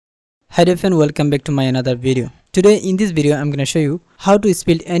Hi and welcome back to my another video. Today in this video I'm gonna show you how to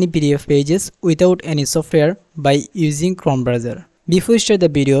split any PDF pages without any software by using Chrome browser. Before we start the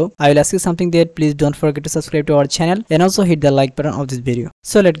video, I will ask you something that please don't forget to subscribe to our channel and also hit the like button of this video.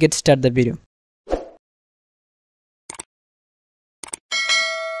 So let's get started the video.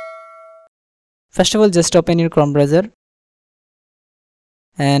 First of all, just open your Chrome browser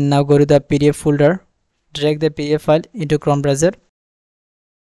and now go to the PDF folder. Drag the PDF file into Chrome browser.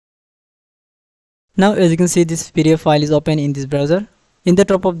 Now as you can see, this PDF file is open in this browser. In the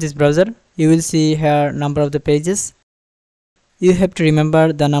top of this browser you will see here number of the pages. You have to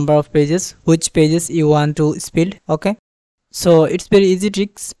remember the number of pages, which pages you want to split. Okay, so it's very easy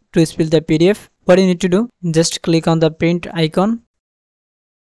tricks to split the PDF. What you need to do, just click on the print icon.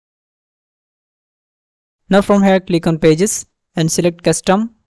 Now from here click on pages and select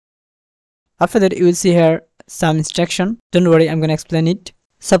custom. After that you will see here some instruction. Don't worry, I'm gonna explain it.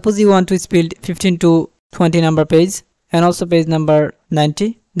 Suppose you want to split 15 to 20 number page and also page number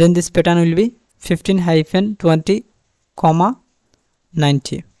 90, then this pattern will be 15-20,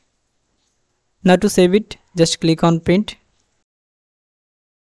 90. Now to save it, just click on print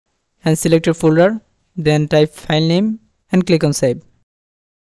and select your folder, then type file name and click on save.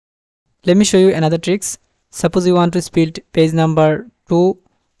 Let me show you another tricks. Suppose you want to split page number 2,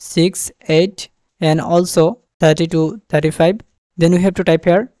 6, 8 and also 30 to 35. Then we have to type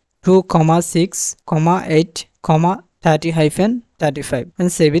here 2, 6, 8, 30-35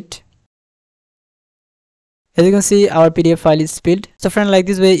 and save it. As you can see, our PDF file is split. So friend, like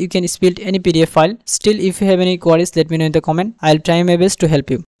this way you can split any PDF file. Still, if you have any queries, let me know in the comment. I'll try my best to help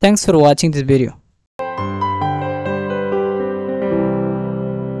you. Thanks for watching this video.